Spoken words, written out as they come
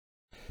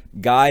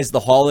Guys,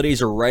 the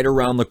holidays are right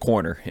around the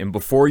corner, and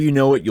before you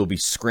know it, you'll be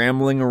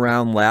scrambling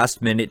around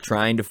last minute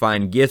trying to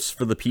find gifts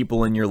for the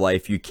people in your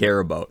life you care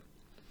about.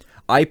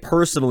 I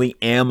personally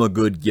am a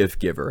good gift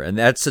giver, and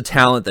that's a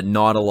talent that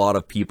not a lot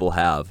of people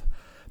have.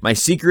 My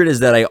secret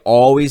is that I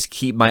always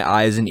keep my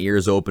eyes and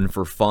ears open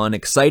for fun,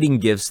 exciting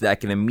gifts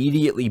that can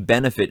immediately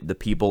benefit the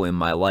people in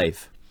my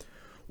life.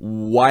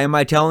 Why am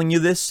I telling you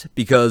this?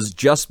 Because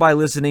just by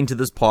listening to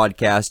this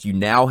podcast, you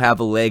now have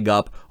a leg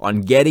up on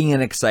getting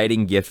an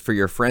exciting gift for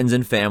your friends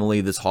and family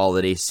this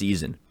holiday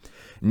season.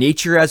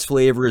 Nature Has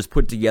Flavor has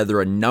put together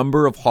a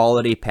number of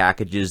holiday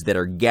packages that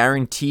are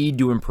guaranteed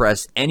to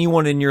impress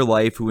anyone in your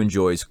life who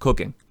enjoys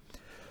cooking.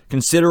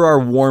 Consider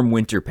our warm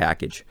winter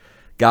package.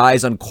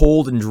 Guys, on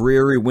cold and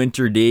dreary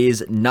winter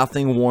days,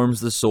 nothing warms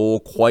the soul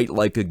quite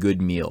like a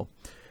good meal.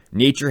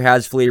 Nature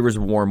Has Flavor's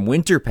warm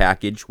winter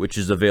package, which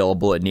is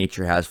available at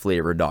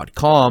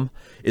naturehasflavor.com,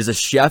 is a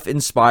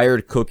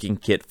chef-inspired cooking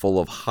kit full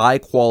of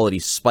high-quality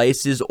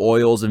spices,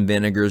 oils, and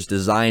vinegars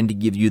designed to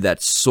give you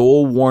that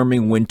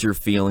soul-warming winter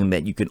feeling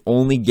that you can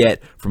only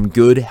get from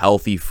good,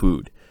 healthy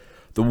food.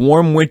 The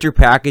warm winter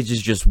package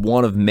is just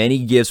one of many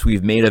gifts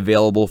we've made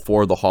available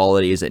for the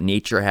holidays at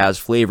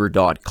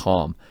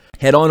naturehasflavor.com.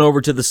 Head on over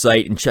to the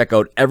site and check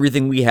out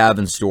everything we have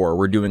in store.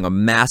 We're doing a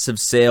massive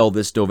sale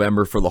this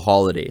November for the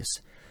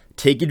holidays.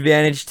 Take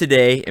advantage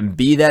today and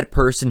be that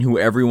person who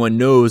everyone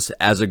knows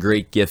as a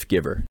great gift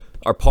giver.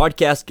 Our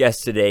podcast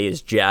guest today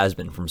is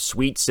Jasmine from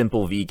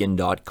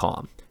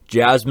SweetSimpleVegan.com.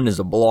 Jasmine is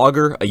a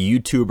blogger, a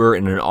YouTuber,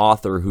 and an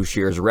author who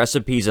shares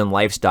recipes and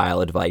lifestyle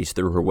advice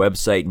through her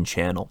website and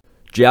channel.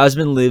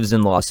 Jasmine lives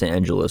in Los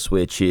Angeles,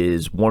 which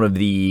is one of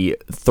the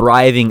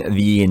thriving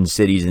vegan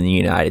cities in the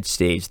United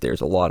States.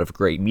 There's a lot of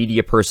great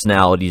media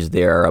personalities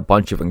there, a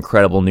bunch of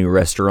incredible new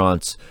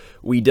restaurants.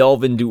 We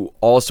delve into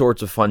all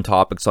sorts of fun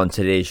topics on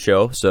today's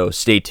show, so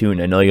stay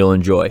tuned. I know you'll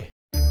enjoy.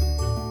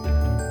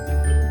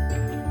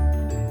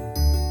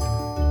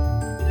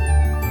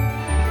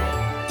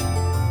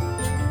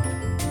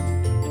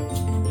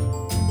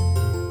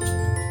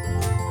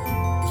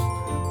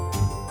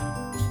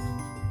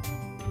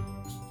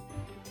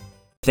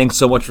 Thanks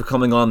so much for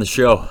coming on the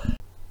show.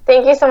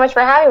 Thank you so much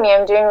for having me.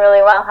 I'm doing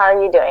really well. How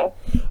are you doing?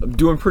 I'm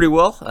doing pretty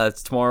well.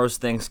 It's tomorrow's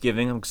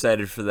Thanksgiving. I'm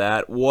excited for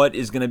that. What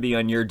is going to be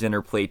on your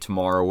dinner plate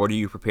tomorrow? What are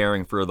you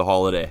preparing for the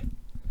holiday?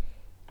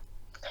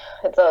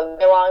 It's a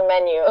very long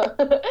menu.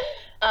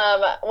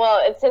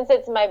 Since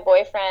it's my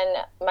boyfriend,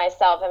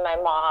 myself, and my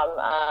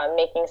mom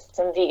making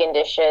some vegan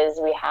dishes,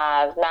 we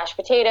have mashed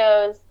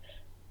potatoes.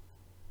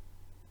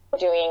 We're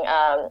doing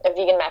a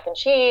vegan mac and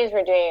cheese.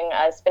 We're doing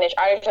a spinach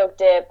artichoke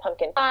dip,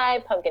 pumpkin pie,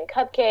 pumpkin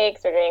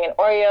cupcakes. We're doing an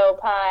Oreo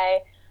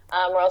pie.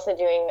 We're also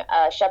doing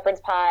a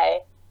shepherd's pie.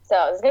 So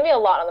there's going to be a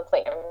lot on the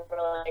plate. I'm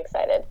really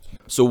excited.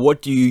 So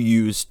what do you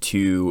use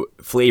to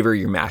flavor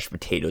your mashed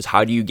potatoes?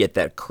 How do you get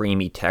that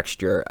creamy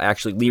texture?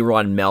 Actually,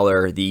 Leron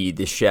Meller, the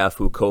chef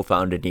who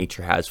co-founded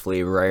Nature Has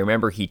Flavor, I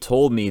remember he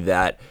told me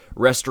that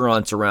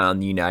restaurants around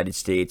the United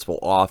States will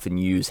often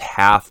use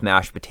half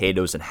mashed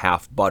potatoes and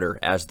half butter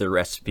as their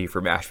recipe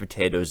for mashed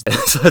potatoes.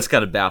 So that's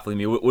kind of baffling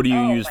me. What do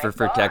you use for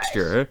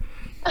texture?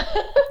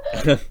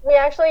 We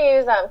actually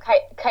use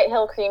Kite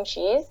Hill cream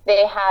cheese.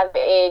 They have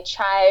a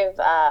chive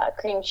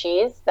cream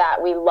cheese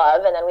that we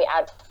love, and then we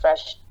add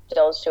fresh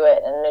dills to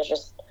it, and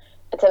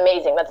it's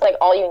amazing. That's like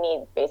all you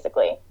need,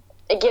 basically.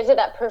 It gives it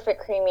that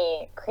perfect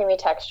creamy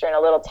texture and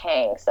a little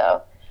tang.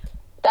 So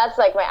that's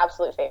like my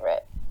absolute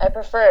favorite. I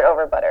prefer it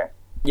over butter.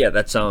 Yeah,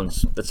 that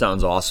sounds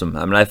awesome.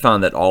 I mean, I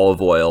found that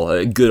olive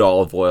oil, good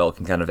olive oil,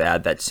 can kind of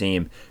add that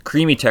same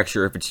creamy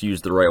texture if it's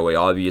used the right way.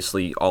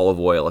 Obviously, olive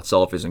oil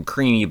itself isn't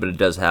creamy, but it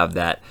does have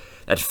that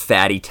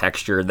fatty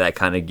texture that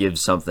kind of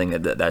gives something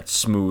that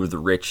smooth,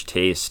 rich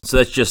taste. So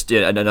that's just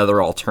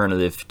another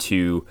alternative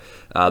to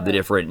the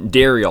different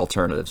dairy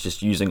alternatives,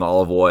 just using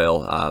olive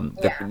oil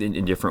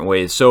in different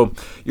ways. So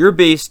you're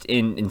based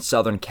in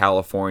Southern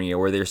California,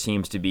 where there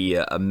seems to be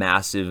a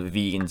massive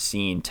vegan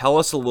scene. Tell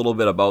us a little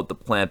bit about the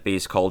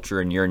plant-based culture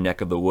in your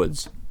neck of the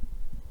woods.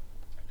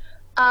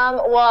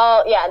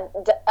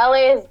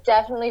 LA is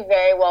definitely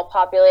very well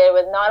populated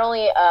with not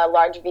only a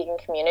large vegan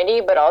community,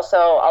 but also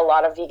a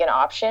lot of vegan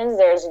options.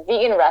 There's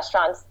vegan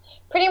restaurants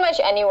pretty much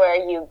anywhere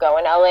you go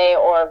in LA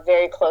or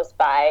very close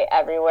by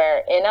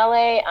everywhere in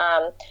LA.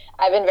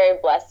 I've been very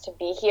blessed to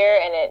be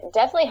here, and it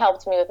definitely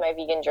helped me with my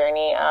vegan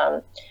journey.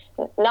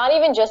 Not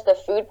even just the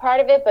food part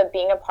of it, but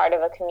being a part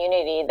of a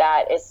community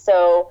that is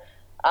so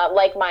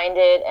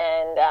like-minded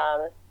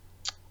and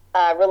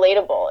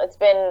relatable. It's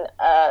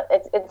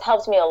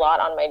helped me a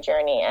lot on my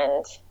journey,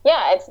 and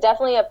yeah, it's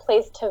definitely a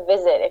place to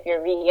visit if you're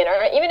vegan,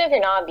 or even if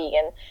you're not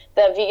vegan.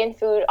 The vegan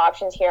food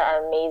options here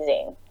are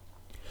amazing.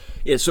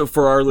 Yeah, so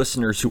for our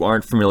listeners who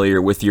aren't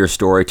familiar with your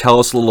story, tell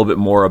us a little bit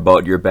more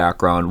about your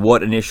background.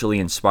 What initially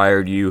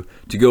inspired you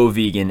to go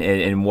vegan,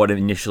 and what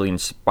initially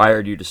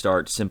inspired you to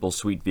start Simple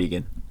Sweet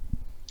Vegan?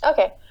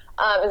 Okay,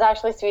 it was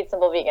actually Sweet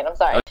Simple Vegan. I'm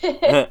sorry.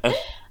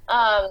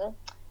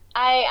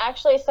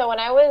 So when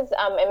I was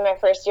in my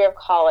first year of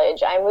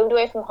college, I moved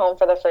away from home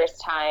for the first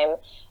time,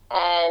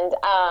 and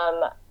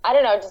I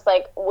don't know, just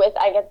like with,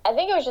 I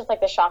think it was just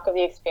like the shock of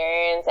the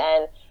experience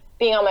and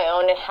being on my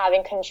own and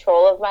having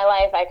control of my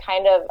life. I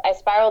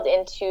spiraled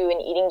into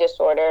an eating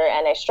disorder,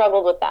 and I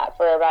struggled with that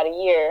for about a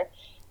year.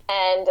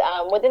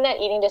 And within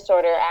that eating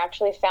disorder, I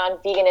actually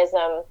found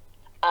veganism.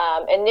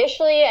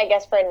 Initially, I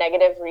guess for a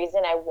negative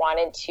reason, I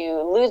wanted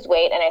to lose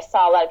weight, and I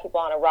saw a lot of people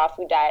on a raw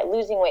food diet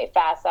losing weight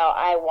fast, so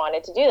I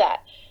wanted to do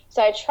that.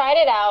 So I tried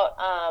it out,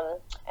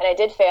 and I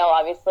did fail,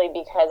 obviously,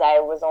 because I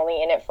was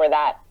only in it for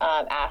that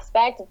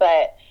aspect.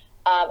 But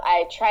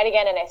I tried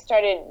again, and I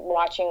started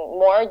watching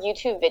more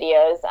YouTube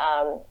videos.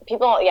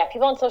 People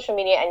on social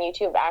media and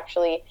YouTube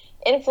actually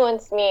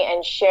influenced me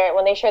and share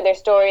when they share their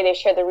story, they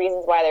share the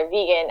reasons why they're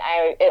vegan.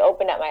 It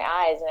opened up my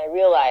eyes, and I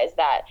realized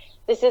that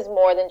this is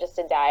more than just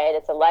a diet.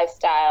 It's a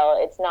lifestyle.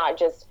 It's not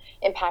just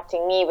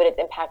impacting me, but it's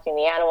impacting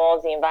the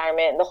animals, the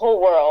environment, the whole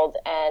world.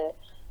 And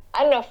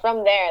I don't know,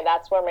 from there,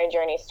 that's where my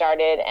journey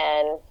started.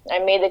 And I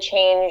made the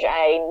change.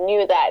 I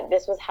knew that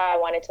this was how I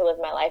wanted to live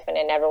my life, and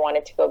I never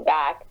wanted to go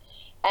back.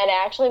 And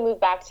I actually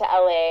moved back to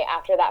LA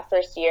after that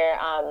first year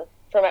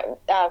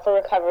for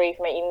recovery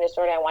for my eating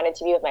disorder. I wanted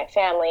to be with my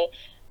family.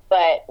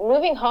 But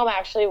moving home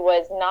actually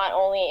was not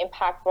only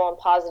impactful and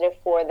positive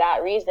for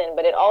that reason,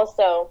 but it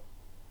also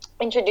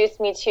introduced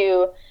me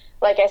to,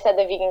 like I said,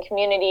 the vegan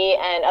community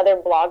and other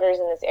bloggers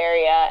in this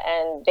area.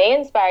 And they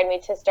inspired me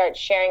to start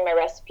sharing my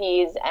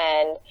recipes.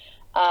 And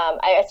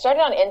I started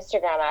on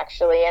Instagram,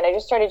 actually, and I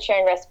just started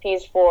sharing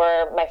recipes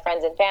for my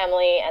friends and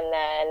family. And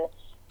then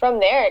from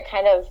there, it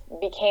kind of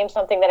became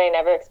something that I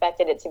never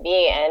expected it to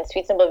be. And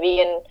Sweet Simple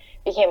Vegan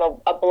became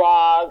a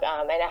blog,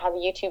 and I have a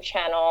YouTube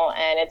channel,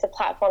 and it's a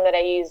platform that I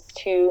use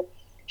to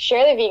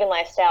share the vegan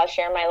lifestyle,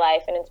 share my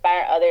life, and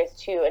inspire others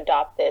to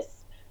adopt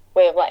this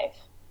way of life.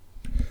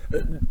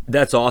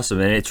 That's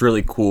awesome, and it's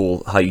really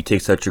cool how you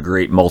take such a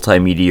great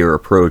multimedia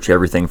approach,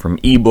 everything from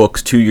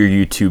ebooks to your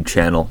YouTube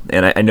channel.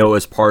 And I know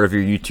as part of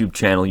your YouTube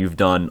channel, you've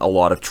done a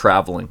lot of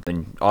traveling,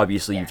 and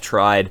obviously you've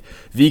tried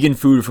vegan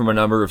food from a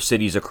number of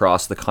cities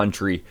across the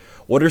country.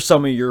 What are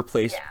some of your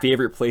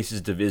favorite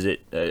places to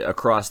visit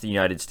across the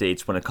United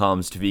States when it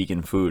comes to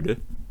vegan food?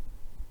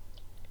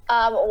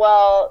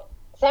 Well,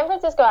 San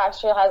Francisco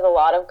actually has a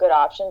lot of good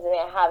options, and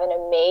they have an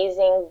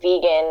amazing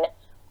vegan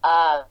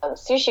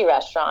sushi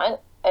restaurant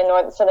in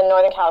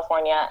Northern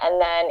California.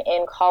 And then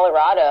in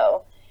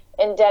Colorado,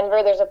 in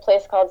Denver, there's a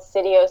place called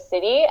City O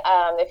City.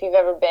 If you've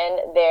ever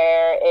been,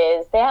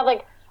 they have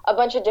like a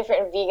bunch of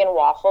different vegan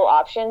waffle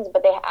options,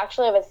 but they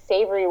actually have a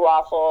savory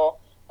waffle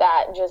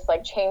that just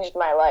like changed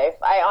my life.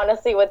 I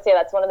honestly would say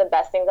that's one of the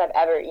best things I've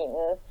ever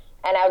eaten,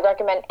 and I would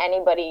recommend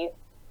anybody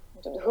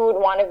who would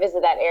want to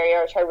visit that area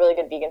or try really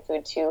good vegan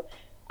food to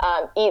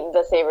eat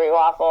the savory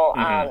waffle.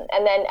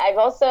 And then I've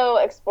also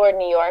explored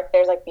New York.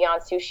 There's like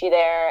Beyond Sushi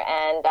there,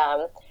 and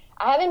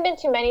I haven't been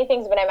to many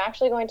things, but I'm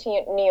actually going to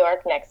New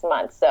York next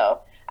month, so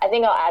I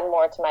think I'll add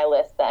more to my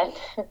list then.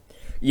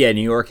 Yeah,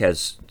 New York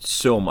has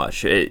so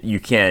much. You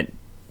can't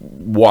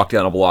walk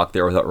down a block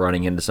there without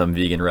running into some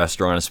vegan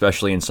restaurant,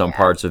 especially in some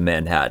parts of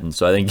Manhattan.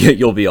 So I think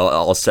you'll be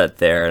all set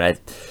there. And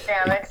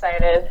I'm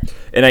excited.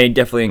 And I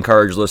definitely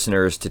encourage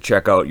listeners to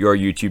check out your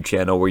YouTube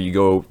channel, where you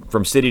go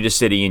from city to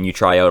city and you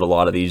try out a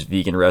lot of these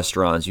vegan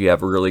restaurants. You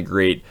have a really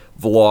great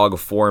vlog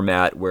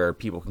format where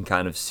people can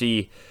kind of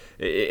see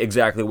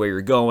exactly where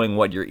you're going,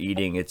 what you're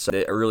eating. It's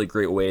a really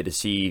great way to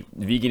see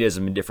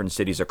veganism in different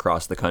cities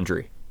across the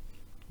country.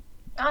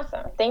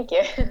 Awesome. Thank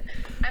you.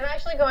 I'm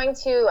actually going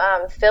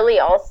to Philly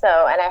also,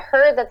 and I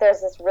heard that there's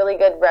this really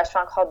good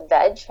restaurant called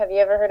Veg. Have you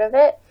ever heard of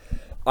it?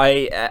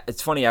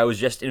 It's funny, I was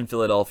just in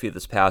Philadelphia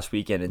this past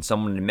weekend, and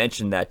someone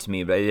mentioned that to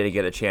me, but I didn't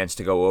get a chance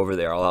to go over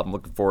there. I'm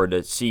looking forward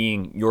to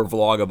seeing your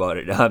vlog about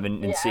it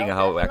and seeing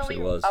how it actually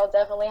was. I'll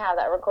definitely have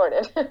that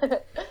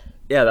recorded.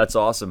 Yeah, that's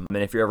awesome. And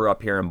if you're ever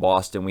up here in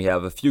Boston, we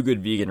have a few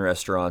good vegan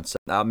restaurants.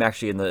 I'm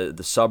actually in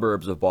the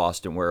suburbs of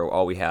Boston, where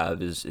all we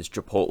have is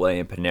Chipotle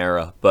and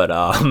Panera. But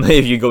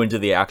if you go into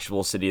the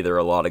actual city, there are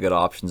a lot of good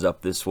options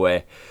up this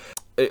way.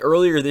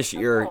 Earlier this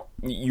year,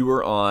 you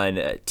were on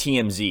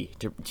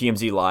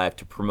TMZ Live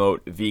to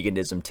promote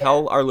veganism.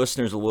 Tell our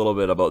listeners a little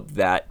bit about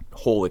that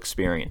whole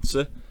experience.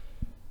 That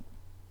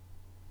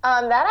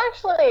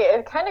actually,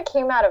 it kind of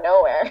came out of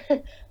nowhere.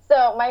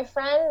 So my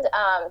friend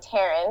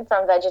Taryn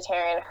from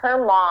Vegetarian,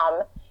 her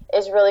mom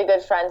is really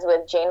good friends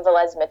with Jane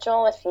Velez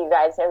Mitchell. If you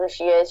guys know who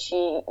she is,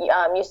 she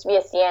used to be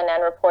a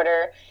CNN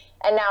reporter,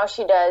 and now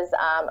she does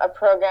a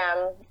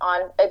program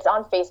on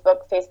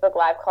Facebook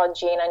Live called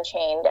Jane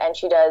Unchained, and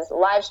she does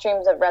live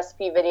streams of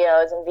recipe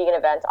videos and vegan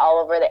events all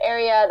over the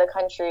area, the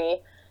country,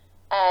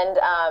 and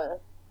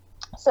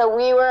so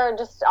we were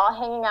just all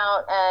hanging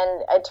out,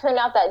 and it turned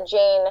out that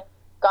Jane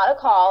got a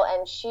call,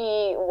 and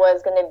she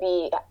was going to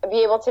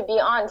be able to be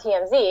on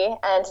TMZ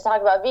and to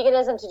talk about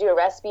veganism, to do a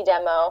recipe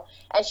demo,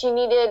 and she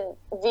needed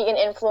vegan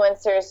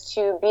influencers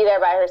to be there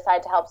by her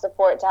side to help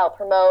support, to help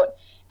promote,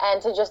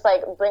 and to just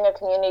like bring a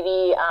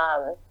community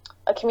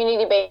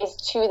base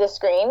to the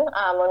screen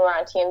when we're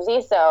on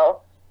TMZ.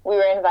 So we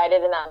were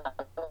invited in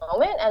that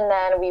moment, and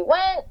then we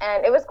went,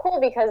 and it was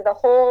cool because the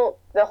whole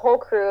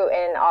crew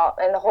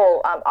and the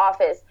whole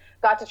office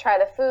got to try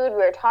the food. We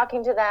were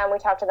talking to them. We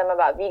talked to them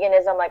about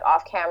veganism, like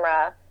off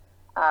camera.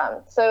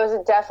 So it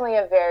was definitely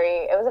a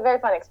very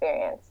fun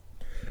experience.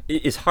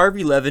 Is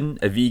Harvey Levin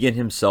a vegan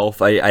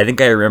himself? I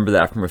think I remember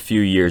that from a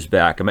few years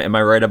back. Am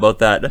I right about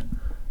that?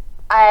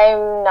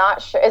 I'm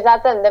not sure. Is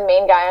that the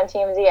main guy on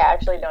TMZ? I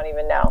actually don't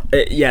even know.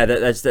 Yeah,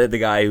 that's the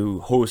guy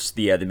who hosts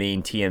the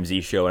main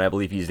TMZ show, and I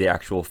believe he's the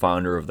actual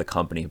founder of the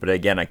company. But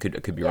again, I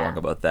could be wrong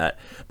about that.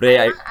 But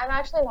I'm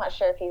actually not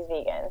sure if he's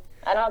vegan.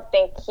 I don't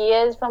think he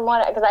is,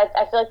 because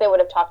I feel like they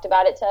would have talked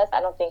about it to us. I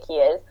don't think he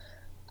is.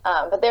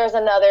 But there was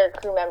another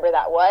crew member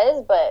that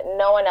was, but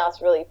no one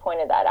else really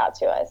pointed that out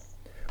to us.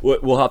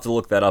 We'll have to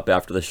look that up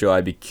after the show.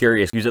 I'd be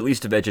curious. He was at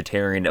least a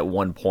vegetarian at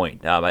one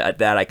point.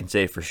 That I can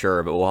say for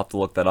sure, but we'll have to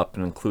look that up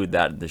and include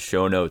that in the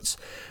show notes.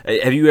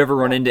 Have you ever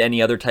run into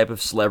any other type of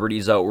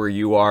celebrities out where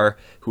you are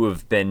who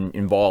have been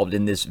involved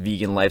in this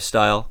vegan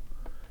lifestyle?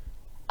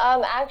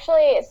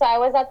 Actually, so I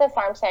was at the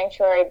Farm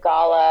Sanctuary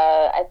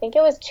Gala, I think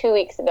it was 2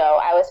 weeks ago.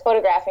 I was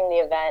photographing the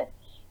event,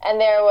 and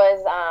there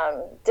was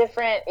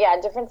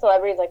different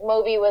celebrities, like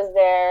Moby was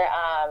there.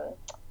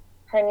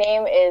 Her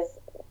name is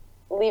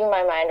leaving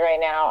my mind right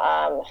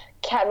now.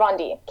 Kat Von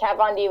D. Kat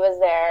Von D was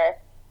there.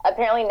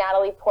 Apparently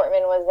Natalie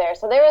Portman was there.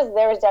 So there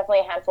was definitely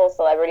a handful of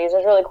celebrities. It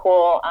was really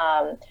cool.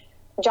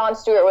 Jon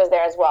Stewart was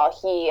there as well.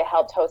 He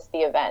helped host the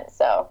event.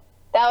 So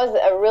that was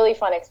a really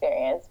fun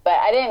experience. But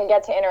I didn't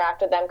get to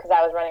interact with them because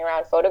I was running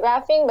around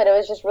photographing. But it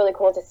was just really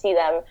cool to see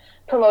them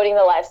promoting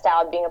the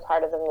lifestyle, being a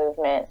part of the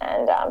movement,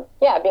 and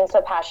being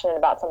so passionate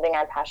about something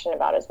I'm passionate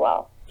about as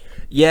well.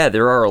 Yeah,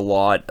 there are a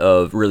lot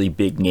of really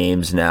big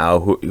names now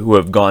who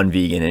have gone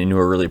vegan and who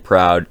are really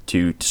proud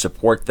to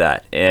support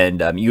that.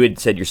 And you had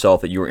said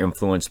yourself that you were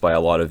influenced by a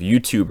lot of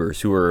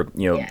YouTubers who were,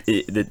 Yes.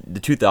 the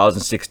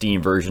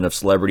 2016 version of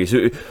celebrities.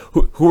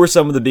 Who were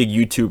some of the big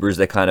YouTubers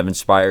that kind of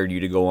inspired you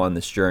to go on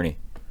this journey?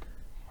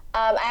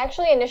 I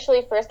actually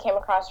initially first came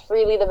across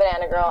Freely the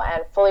Banana Girl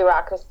and Fully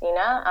Raw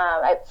Christina.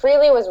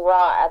 Freely was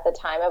raw at the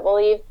time, I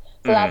believe.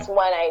 So that's when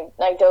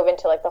I dove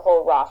into like the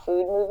whole raw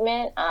food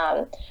movement.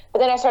 But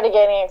then I started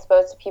getting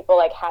exposed to people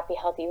like Happy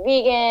Healthy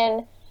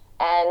Vegan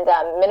and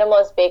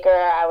Minimalist Baker.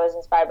 I was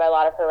inspired by a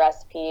lot of her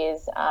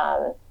recipes.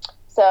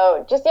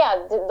 So just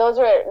those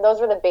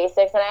were the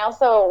basics. And I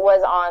also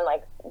was on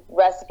like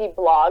recipe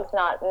blogs,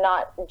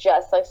 not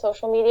just like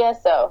social media.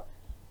 So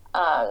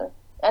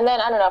and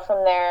then I don't know,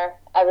 from there,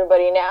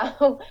 everybody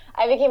now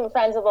I became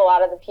friends with a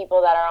lot of the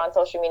people that are on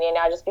social media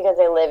now just because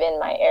they live in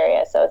my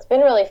area. So it's been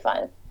really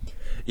fun.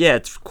 Yeah,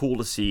 it's cool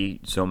to see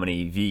so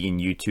many vegan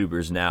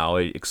YouTubers now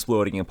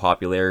exploding in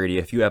popularity.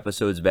 A few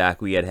episodes back,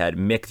 we had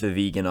Mike the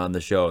Vegan on the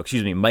show,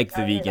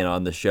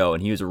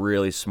 and he was a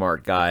really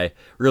smart guy,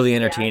 really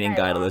entertaining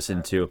guy to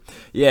listen to.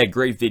 Yeah,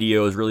 great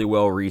videos, really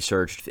well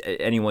researched.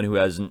 Anyone who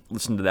hasn't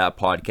listened to that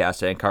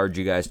podcast, I encourage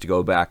you guys to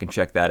go back and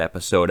check that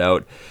episode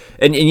out.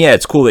 And yeah,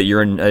 it's cool that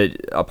you're in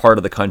a part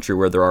of the country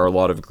where there are a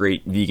lot of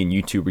great vegan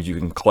YouTubers you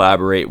can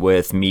collaborate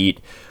with,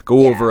 meet,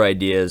 go over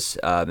ideas,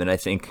 and I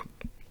think,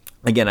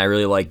 again, I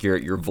really like your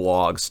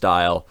vlog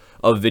style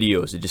of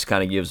videos. It just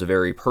kind of gives a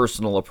very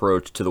personal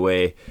approach to the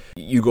way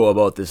you go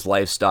about this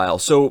lifestyle.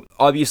 So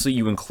obviously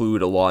you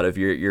include a lot of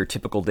your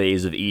typical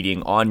days of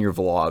eating on your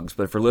vlogs,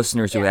 but for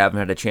listeners who haven't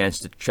had a chance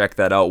to check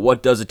that out,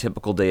 what does a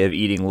typical day of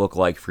eating look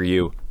like for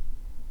you?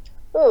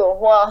 Ooh,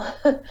 well,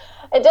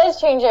 it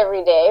does change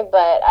every day,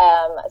 but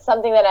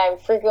something that I'm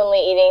frequently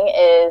eating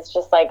is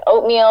just like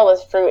oatmeal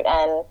with fruit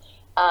and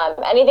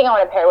anything I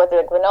want to pair with,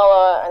 like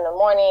granola in the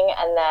morning,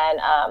 and then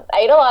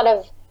I eat a lot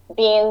of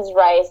beans,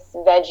 rice,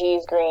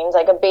 veggies, greens,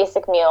 like a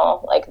basic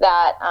meal like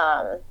that,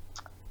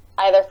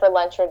 either for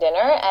lunch or dinner.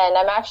 And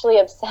I'm actually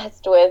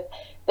obsessed with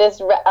this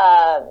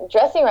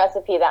dressing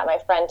recipe that my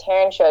friend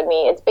Taryn showed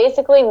me. It's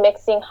basically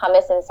mixing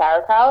hummus and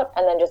sauerkraut,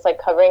 and then just like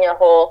covering your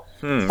whole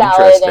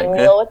salad and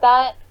meal with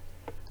that.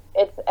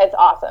 It's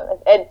awesome.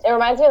 It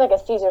reminds me of like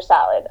a Caesar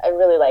salad. I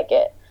really like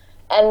it.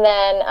 And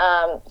then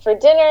for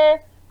dinner,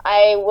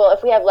 I will,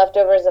 if we have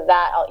leftovers of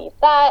that, I'll eat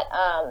that.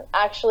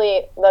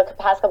 Actually, the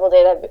past couple of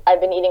days,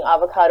 I've been eating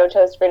avocado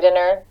toast for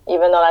dinner,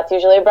 even though that's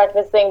usually a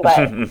breakfast thing.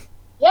 But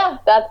yeah,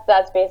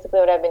 that's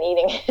basically what I've been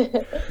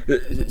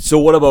eating. So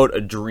what about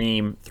a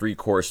dream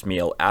 3-course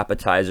meal?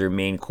 Appetizer,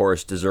 main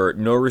course, dessert.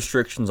 No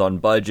restrictions on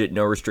budget,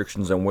 no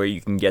restrictions on where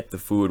you can get the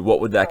food. What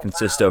would that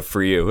consist of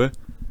for you?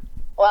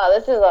 Wow,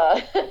 this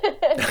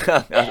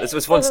is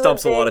this one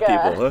stumps a lot of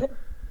people, huh?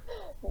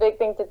 Big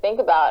thing to think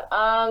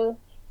about.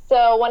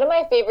 So one of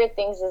my favorite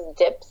things is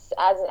dips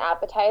as an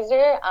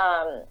appetizer.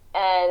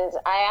 And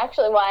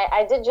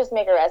I did just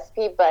make a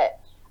recipe, but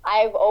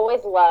I've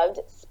always loved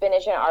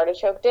spinach and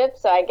artichoke dip.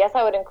 So I guess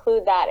I would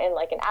include that in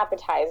like an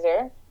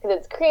appetizer because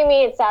it's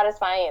creamy, it's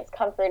satisfying, it's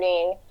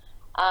comforting.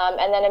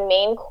 And then a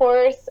main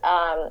course,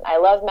 I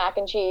love mac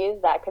and cheese.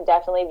 That could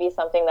definitely be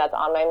something that's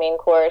on my main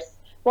course.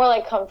 More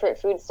like comfort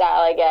food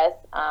style, I guess.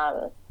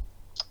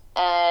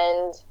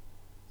 And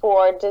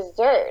for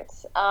dessert,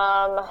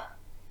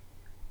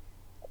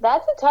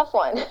 that's a tough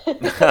one.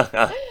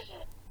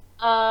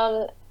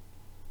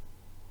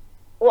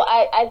 Well,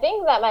 I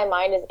think that my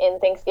mind is in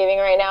Thanksgiving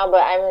right now,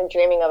 but I'm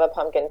dreaming of a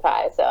pumpkin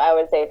pie, so I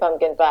would say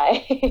pumpkin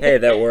Hey, pie.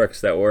 that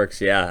works. That works.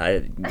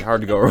 Yeah,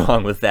 hard to go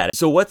wrong with that.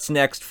 So, what's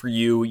next for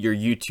you? Your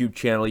YouTube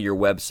channel, your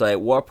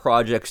website. What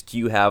projects do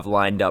you have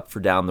lined up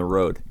for down the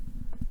road?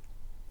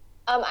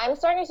 I'm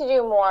starting to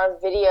do more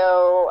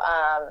video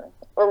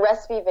or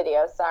recipe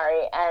videos,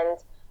 sorry, and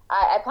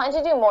I plan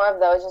to do more of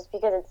those just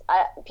because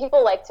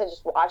people like to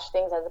just watch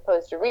things as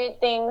opposed to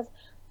read things,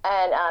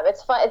 and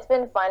it's fun. It's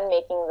been fun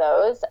making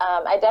those.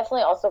 I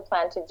definitely also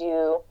plan to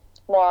do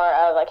more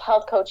of like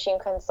health coaching,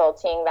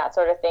 consulting, that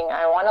sort of thing.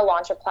 I want to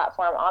launch a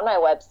platform on my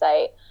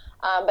website,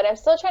 but I'm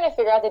still trying to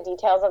figure out the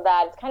details of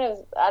that. It's kind of,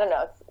 I don't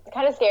know, it's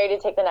kind of scary to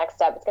take the next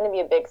step. It's going to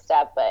be a big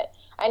step, but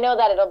I know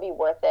that it'll be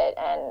worth it.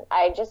 And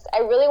I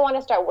really want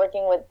to start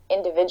working with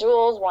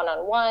individuals one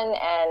on one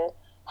and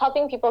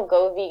helping people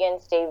go vegan,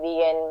 stay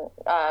vegan,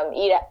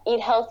 eat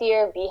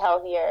healthier, be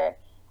healthier,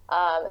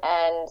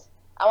 and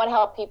I want to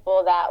help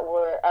people that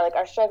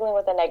are struggling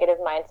with a negative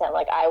mindset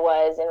like I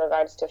was in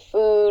regards to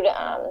food.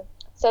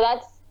 So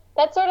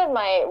that's sort of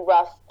my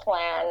rough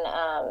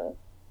plan.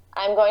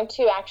 I'm going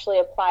to actually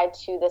apply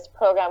to this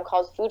program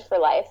called Food for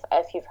Life,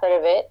 if you've heard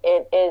of it.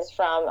 It is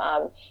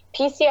from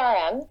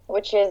PCRM,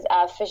 which is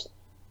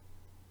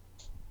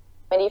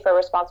Committee for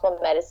Responsible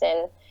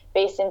Medicine,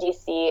 based in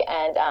DC,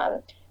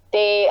 and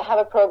they have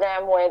a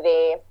program where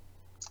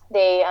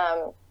they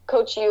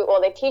coach you, well,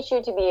 they teach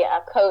you to be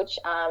a coach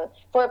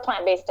for a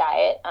plant-based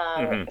diet,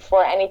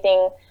 for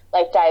anything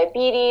like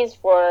diabetes,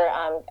 for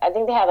I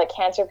think they have a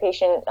cancer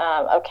patient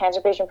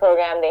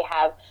program. They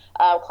have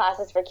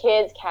classes for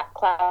kids,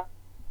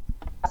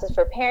 classes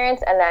for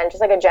parents, and then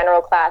just like a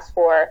general class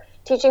for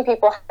teaching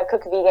people how to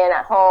cook vegan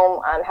at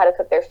home, how to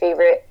cook their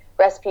favorite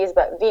recipes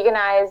but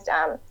veganized.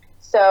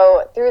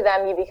 So through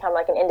them, you become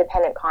like an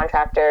independent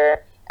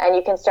contractor, and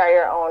you can start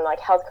your own like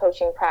health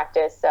coaching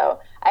practice. So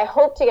I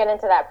hope to get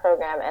into that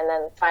program and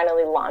then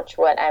finally launch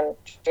what I'm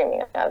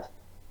dreaming of.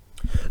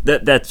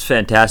 That's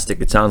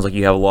fantastic. It sounds like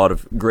you have a lot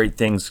of great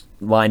things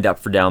lined up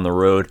for down the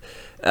road.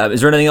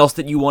 Is there anything else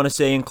that you want to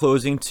say in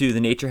closing to the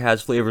Nature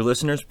Has Flavor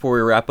listeners before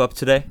we wrap up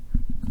today?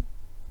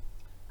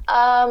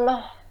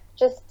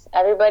 Just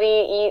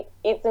everybody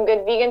eat some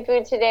good vegan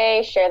food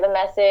today. Share the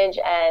message,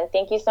 and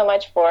thank you so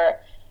much for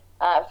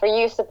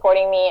you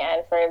supporting me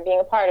and for being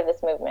a part of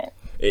this movement.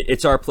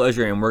 It's our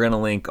pleasure, and we're going to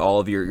link all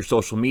of your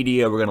social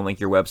media. We're going to link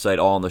your website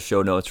all in the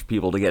show notes for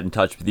people to get in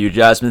touch with you.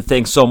 Jasmine,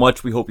 thanks so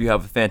much. We hope you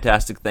have a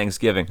fantastic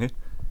Thanksgiving.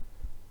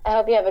 I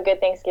hope you have a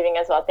good Thanksgiving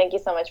as well. Thank you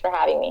so much for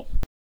having me.